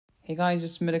Hey guys,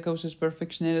 it's Medicosis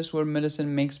Perfectionist, where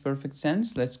medicine makes perfect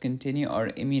sense. Let's continue our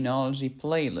immunology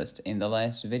playlist. In the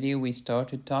last video, we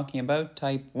started talking about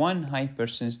type 1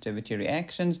 hypersensitivity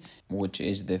reactions, which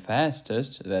is the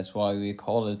fastest. That's why we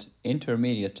call it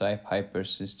intermediate type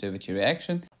hypersensitivity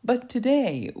reaction. But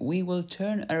today, we will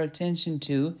turn our attention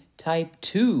to type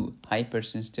 2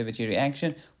 hypersensitivity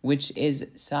reaction, which is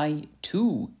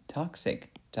cytotoxic.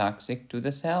 Toxic to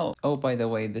the cell. Oh, by the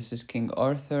way, this is King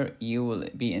Arthur. You will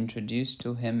be introduced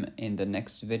to him in the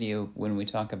next video when we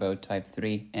talk about type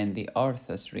 3 and the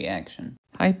Arthur's reaction.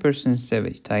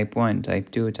 Hypersensitivity, type 1,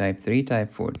 type 2, type 3,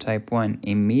 type 4. Type 1,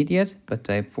 immediate, but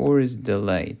type 4 is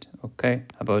delayed. Okay,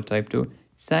 how about type 2?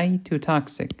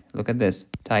 Cytotoxic. Look at this.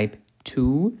 Type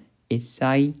 2 is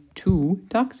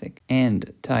cytotoxic.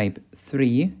 And type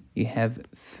 3, you have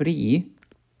free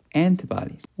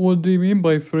antibodies. What do you mean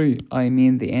by free? I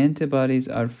mean the antibodies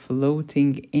are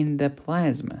floating in the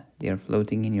plasma. They are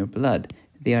floating in your blood.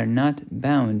 They are not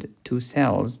bound to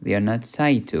cells. They are not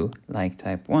cyto like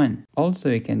type 1. Also,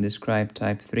 you can describe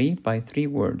type 3 by 3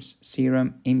 words: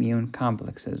 serum immune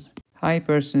complexes.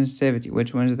 Hypersensitivity,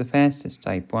 which one is the fastest?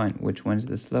 Type 1. Which one is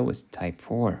the slowest? Type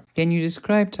 4. Can you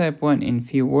describe type 1 in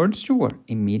few words? Sure.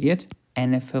 Immediate,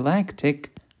 anaphylactic,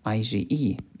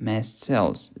 IgE, mast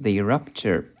cells, they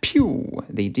rupture, pew,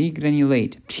 they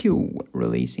degranulate, pew,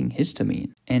 releasing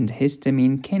histamine. And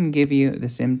histamine can give you the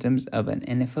symptoms of an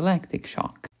anaphylactic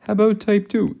shock. How about type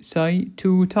 2,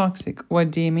 cytotoxic? What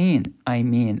do you mean? I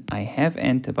mean, I have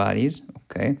antibodies,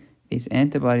 okay? These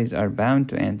antibodies are bound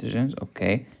to antigens,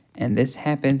 okay? And this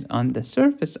happens on the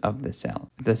surface of the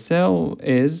cell. The cell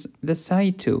is the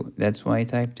cyto. That's why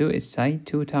type 2 is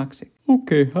cytotoxic.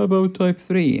 Okay, how about type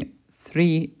 3?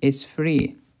 3 is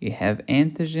free. You have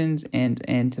antigens and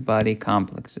antibody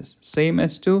complexes. Same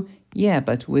as 2? Yeah,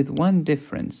 but with one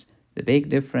difference. The big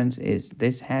difference is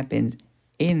this happens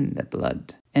in the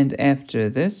blood. And after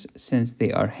this, since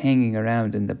they are hanging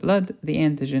around in the blood, the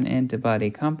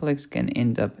antigen-antibody complex can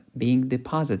end up being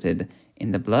deposited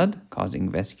in the blood,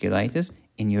 causing vasculitis,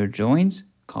 in your joints,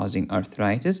 causing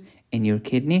arthritis, in your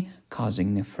kidney,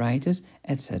 causing nephritis,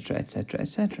 etc., etc.,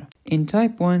 etc. In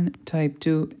type 1, type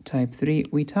 2, type 3,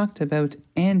 we talked about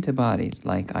antibodies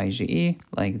like IgE,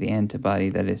 like the antibody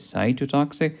that is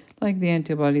cytotoxic, like the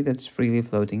antibody that's freely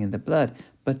floating in the blood.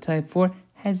 But type 4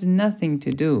 has nothing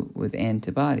to do with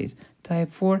antibodies.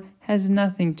 Type 4 has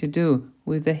nothing to do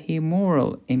with the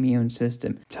humoral immune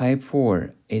system. Type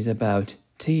 4 is about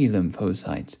T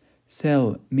lymphocytes,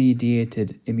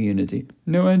 cell-mediated immunity.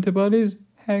 No antibodies?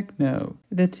 Heck no.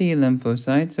 The T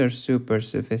lymphocytes are super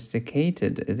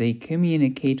sophisticated. They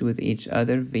communicate with each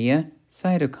other via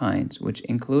cytokines, which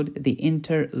include the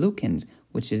interleukins,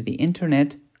 which is the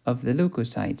internet of the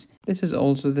leukocytes. This is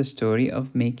also the story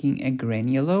of making a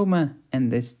granuloma,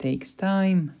 and this takes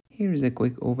time. Here's a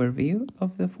quick overview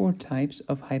of the 4 types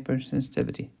of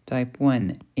hypersensitivity. Type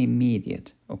 1,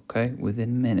 immediate, okay,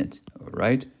 within minutes,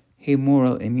 alright?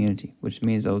 Humoral immunity, which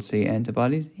means I'll say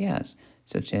antibodies, yes,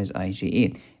 such as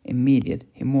IgE. Immediate,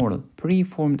 humoral,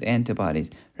 preformed antibodies.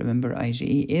 Remember,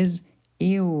 IgE is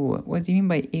ew. What do you mean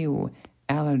by ew?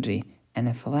 Allergy,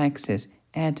 anaphylaxis,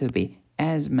 atopy,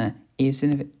 asthma,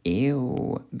 eosinophil,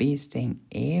 ew, bee sting,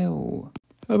 ew.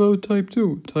 How about type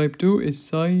 2? Type 2 is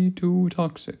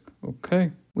cytotoxic,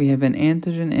 okay? We have an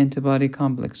antigen-antibody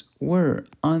complex. We're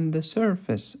on the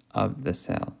surface of the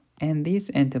cell. And these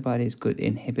antibodies could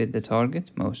inhibit the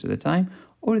target most of the time,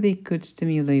 or they could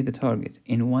stimulate the target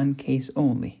in one case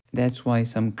only. That's why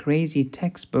some crazy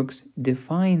textbooks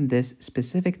define this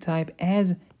specific type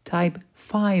as type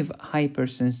 5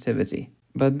 hypersensitivity.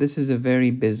 But this is a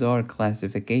very bizarre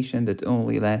classification that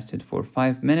only lasted for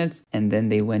 5 minutes, and then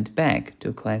they went back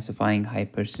to classifying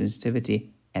hypersensitivity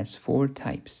as 4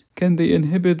 types. Can they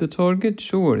inhibit the target?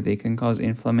 Sure, they can cause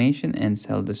inflammation and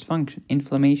cell dysfunction.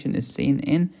 Inflammation is seen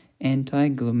in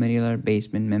anti-glomerular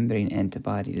basement membrane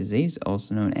antibody disease,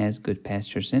 also known as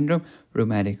GoodPasture syndrome,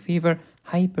 rheumatic fever,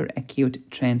 hyperacute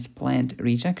transplant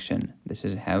rejection. This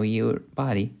is how your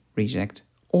body rejects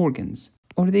organs.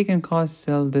 Or they can cause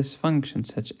cell dysfunction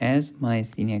such as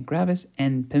Myasthenia gravis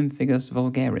and pemphigus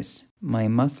vulgaris. My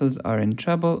muscles are in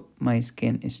trouble, my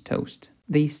skin is toast.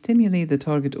 They stimulate the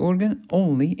target organ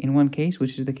only in one case,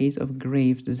 which is the case of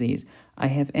Graves' disease. I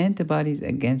have antibodies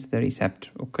against the receptor.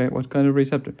 Okay, what kind of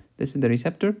receptor? This is the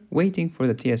receptor waiting for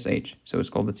the TSH. So it's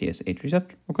called the TSH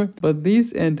receptor. Okay, but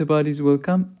these antibodies will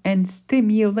come and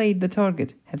stimulate the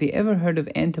target. Have you ever heard of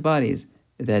antibodies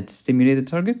that stimulate the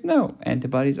target? No,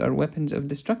 antibodies are weapons of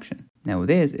destruction. Now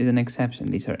this is an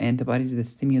exception. These are antibodies that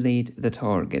stimulate the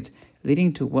target,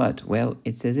 leading to what? Well,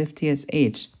 it's as if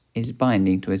TSH is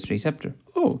binding to its receptor.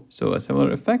 Oh, so a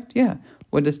similar effect? Yeah.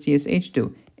 What does TSH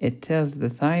do? It tells the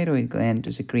thyroid gland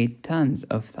to secrete tons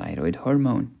of thyroid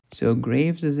hormone. So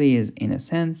Graves' disease, in a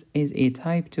sense, is a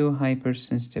type 2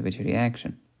 hypersensitivity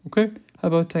reaction. Okay, how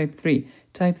about type 3?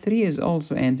 Type 3 is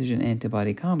also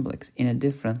antigen-antibody complex in a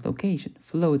different location,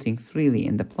 floating freely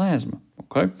in the plasma.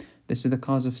 Okay, this is the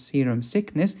cause of serum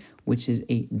sickness, which is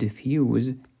a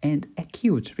diffuse and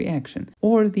acute reaction,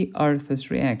 or the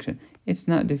Arthus reaction. It's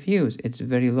not diffuse, it's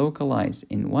very localized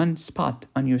in one spot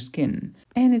on your skin,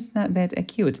 and it's not that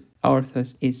acute.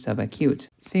 Arthus is subacute.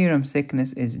 Serum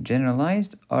sickness is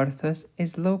generalized, Arthus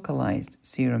is localized.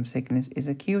 Serum sickness is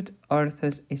acute,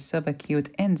 Arthus is subacute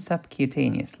and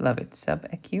subcutaneous. Love it.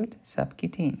 Subacute,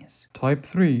 subcutaneous. Type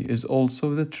 3 is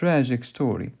also the tragic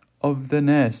story of the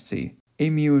nasty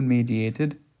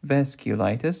immune-mediated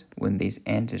vasculitis, when these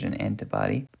antigen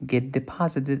antibody get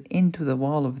deposited into the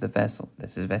wall of the vessel.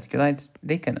 This is vasculitis.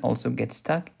 They can also get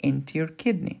stuck into your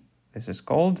kidney. This is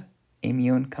called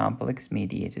immune complex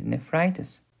mediated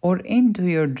nephritis. Or into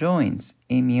your joints,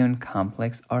 immune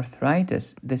complex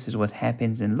arthritis. This is what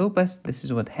happens in lupus. This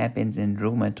is what happens in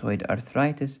rheumatoid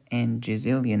arthritis and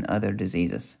gazillion other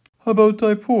diseases. How about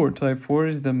type 4? Type 4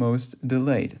 is the most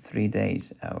delayed, 3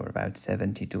 days, or about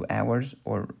 72 hours,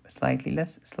 or slightly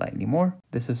less, slightly more.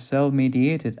 This is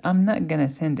cell-mediated. I'm not gonna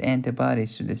send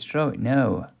antibodies to destroy.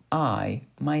 No, I,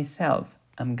 myself,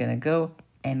 I'm gonna go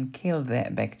and kill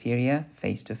that bacteria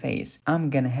face to face.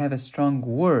 I'm gonna have a strong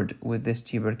word with this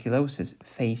tuberculosis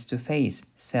face to face,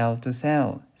 cell to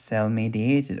cell,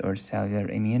 cell-mediated or cellular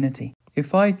immunity.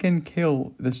 If I can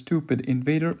kill the stupid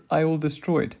invader, I will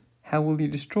destroy it. How will you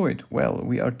destroy it? Well,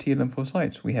 we are T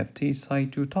lymphocytes. We have T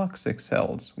cytotoxic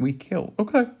cells. We kill.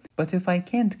 Okay. But if I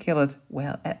can't kill it,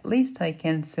 well, at least I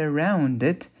can surround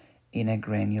it in a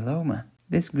granuloma.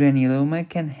 This granuloma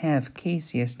can have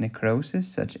caseous necrosis,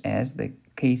 such as the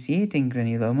caseating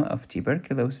granuloma of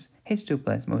tuberculosis,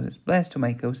 histoplasmosis,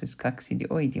 blastomycosis,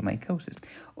 coccidioidomycosis.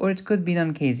 Or it could be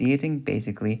non-caseating,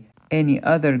 basically. Any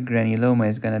other granuloma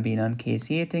is going to be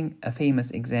non-caseating. A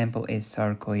famous example is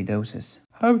sarcoidosis.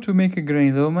 How to make a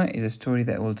granuloma is a story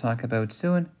that we'll talk about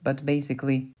soon, but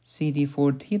basically,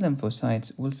 CD4 T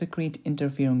lymphocytes will secrete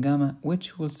interferon gamma,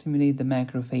 which will stimulate the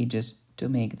macrophages to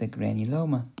make the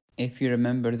granuloma. If you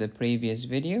remember the previous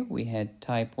video, we had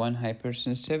type 1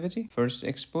 hypersensitivity, first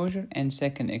exposure and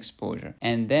second exposure.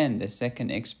 And then the second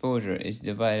exposure is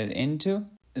divided into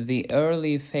the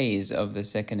early phase of the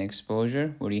second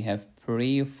exposure, where you have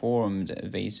preformed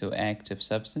vasoactive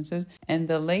substances, and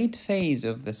the late phase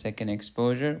of the second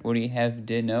exposure, where you have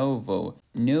de novo,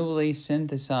 newly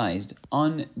synthesized,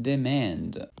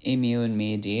 on-demand immune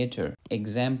mediator.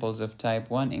 Examples of type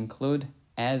 1 include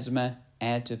asthma,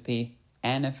 atopy,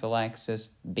 anaphylaxis,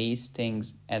 bee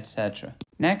stings, etc.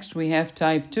 Next, we have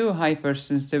type 2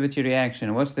 hypersensitivity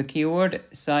reaction. What's the keyword?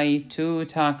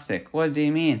 Cytotoxic. What do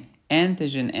you mean?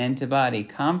 Antigen-antibody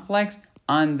complex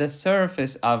on the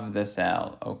surface of the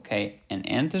cell. Okay, an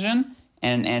antigen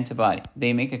and an antibody.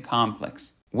 They make a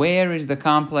complex. Where is the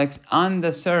complex? On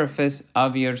the surface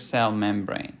of your cell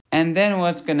membrane. And then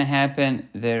what's going to happen?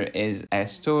 There is a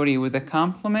story with a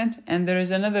complement, and there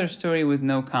is another story with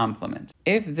no complement.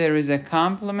 If there is a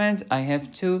complement, I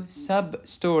have two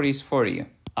sub-stories for you.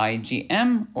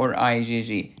 IgM or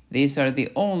IgG. These are the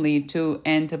only two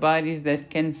antibodies that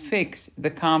can fix the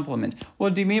complement.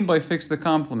 What do you mean by fix the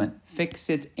complement? Fix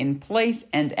it in place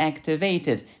and activate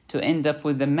it to end up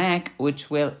with the MAC, which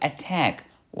will attack.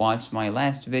 Watch my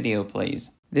last video,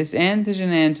 please. This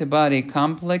antigen-antibody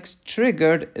complex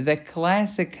triggered the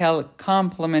classical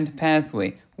complement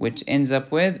pathway, which ends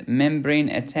up with membrane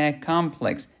attack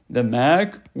complex. The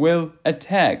MAC will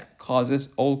attack, causes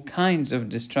all kinds of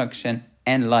destruction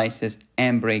and lysis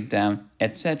and breakdown,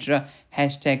 etc.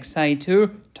 Hashtag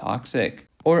cytotoxic.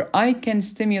 Or I can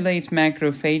stimulate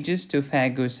macrophages to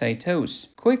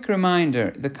phagocytose. Quick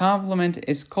reminder, the complement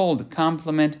is called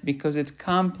complement because it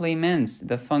complements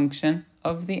the function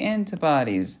of the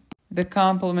antibodies. The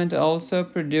complement also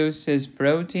produces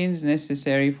proteins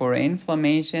necessary for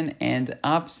inflammation and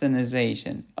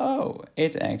opsonization. Oh,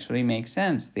 it actually makes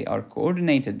sense. They are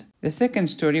coordinated. The second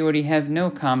story where you have no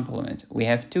complement. We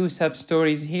have two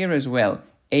sub-stories here as well.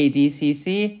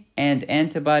 ADCC and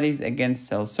antibodies against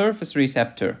cell surface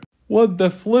receptor. What the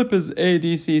flip is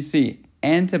ADCC?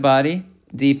 Antibody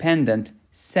dependent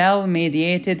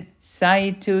cell-mediated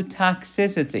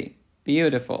cytotoxicity.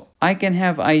 Beautiful. I can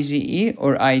have IgE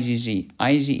or IgG.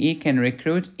 IgE can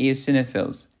recruit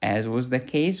eosinophils, as was the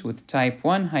case with type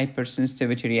 1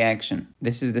 hypersensitivity reaction.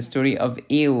 This is the story of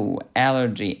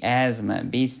allergy, asthma,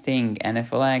 bee sting,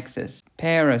 anaphylaxis,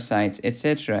 parasites,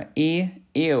 etc.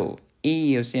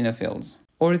 eosinophils,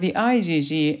 or the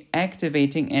IgG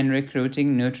activating and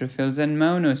recruiting neutrophils and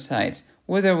monocytes.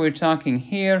 Whether we're talking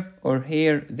here or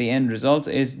here, the end result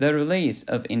is the release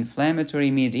of inflammatory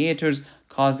mediators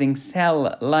causing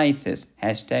cell lysis,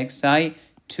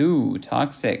 #Cy2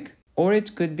 toxic. Or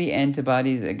it could be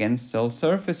antibodies against cell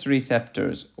surface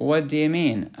receptors. What do you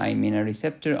mean? I mean a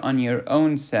receptor on your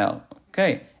own cell.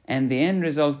 Okay, and the end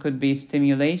result could be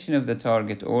stimulation of the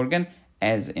target organ,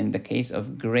 as in the case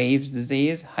of Graves'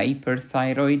 disease,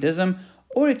 hyperthyroidism,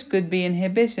 or it could be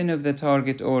inhibition of the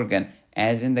target organ,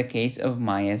 as in the case of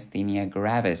Myasthenia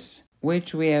gravis,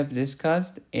 which we have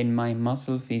discussed in my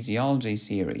muscle physiology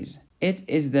series. It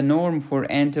is the norm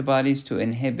for antibodies to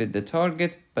inhibit the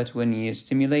target, but when you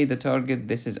stimulate the target,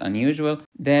 this is unusual.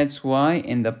 That's why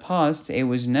in the past it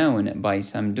was known by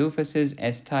some doofuses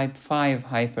as type 5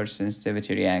 hypersensitivity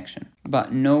reaction.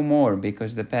 But no more,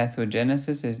 because the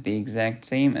pathogenesis is the exact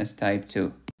same as type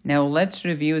 2. Now let's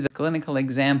review the clinical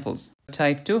examples.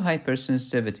 Type 2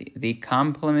 hypersensitivity. The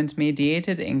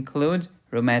complement-mediated includes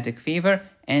rheumatic fever,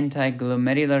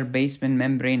 anti-glomerular basement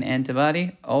membrane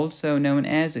antibody, also known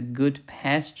as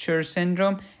GoodPasture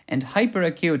syndrome, and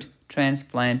hyperacute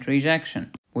transplant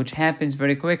rejection, which happens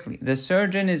very quickly. The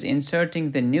surgeon is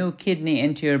inserting the new kidney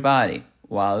into your body.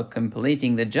 While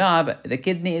completing the job, the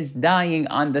kidney is dying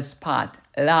on the spot,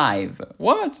 live.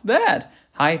 What's that?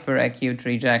 Hyperacute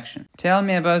rejection. Tell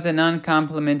me about the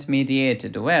non-complement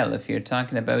mediated. Well, if you're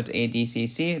talking about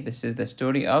ADCC, this is the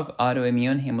story of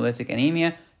autoimmune hemolytic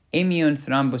anemia, immune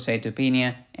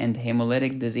thrombocytopenia, and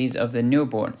hemolytic disease of the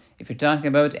newborn. If you're talking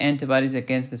about antibodies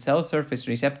against the cell surface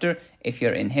receptor, if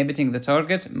you're inhibiting the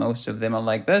target, most of them are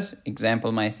like this,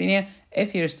 example Myasthenia.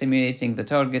 If you're stimulating the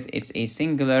target, it's a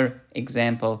singular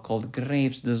example called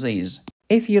Graves' disease.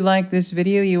 If you like this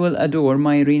video, you will adore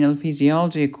my renal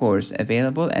physiology course,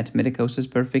 available at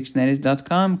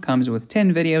medicosisperfectionalis.com. Comes with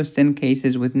 10 videos, 10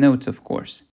 cases with notes, of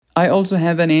course. I also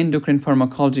have an endocrine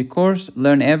pharmacology course.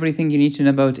 Learn everything you need to know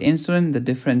about insulin, the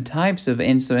different types of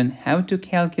insulin, how to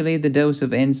calculate the dose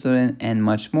of insulin, and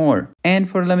much more. And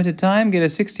for a limited time, get a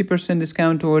 60%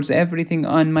 discount towards everything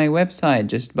on my website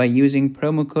just by using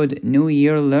promo code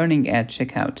NewYearLearning at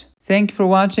checkout. Thank you for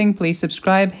watching. Please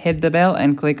subscribe, hit the bell,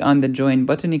 and click on the join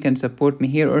button. You can support me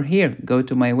here or here. Go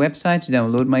to my website to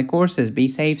download my courses. Be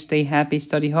safe, stay happy,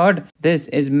 study hard. This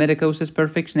is Medicosis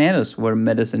Perfectionalis, where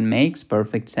medicine makes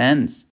perfect sense.